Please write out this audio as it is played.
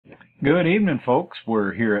Good evening, folks.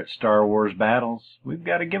 We're here at Star Wars Battles. We've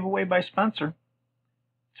got a giveaway by Spencer.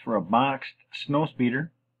 It's for a boxed Snowspeeder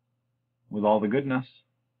with all the goodness,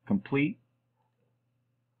 complete.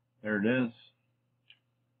 There it is.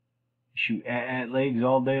 Shoot at legs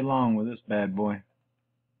all day long with this bad boy.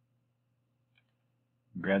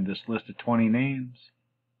 Grab this list of 20 names.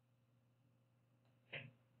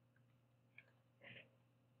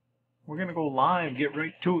 We're going to go live, get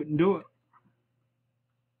right to it and do it.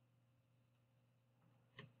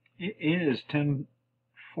 It is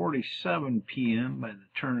 10:47 p.m. by the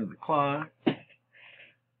turn of the clock.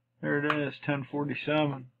 There it is,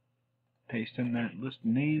 10:47. Paste in that list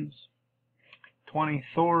of names. 20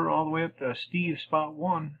 Thor all the way up to Steve, spot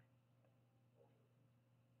 1.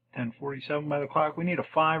 10:47 by the clock. We need a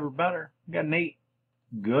 5 or better. We got an 8.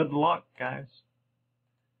 Good luck, guys.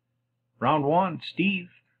 Round 1,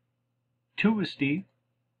 Steve. 2 is Steve.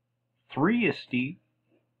 3 is Steve.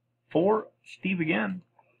 4, Steve again.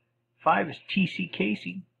 5 is TC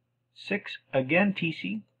Casey. 6 again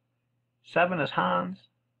TC. 7 is Hans.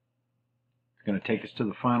 It's going to take us to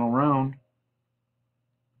the final round.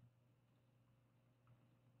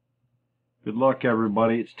 Good luck,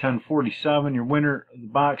 everybody. It's 10:47. Your winner of the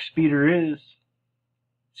box speeder is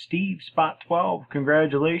Steve, spot 12.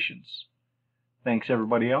 Congratulations. Thanks,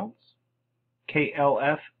 everybody else.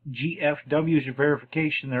 KLFGFW is your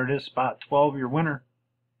verification. There it is, spot 12, your winner.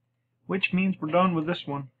 Which means we're done with this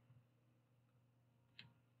one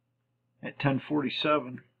at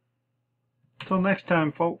 10:47. Till next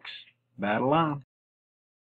time, folks, battle on.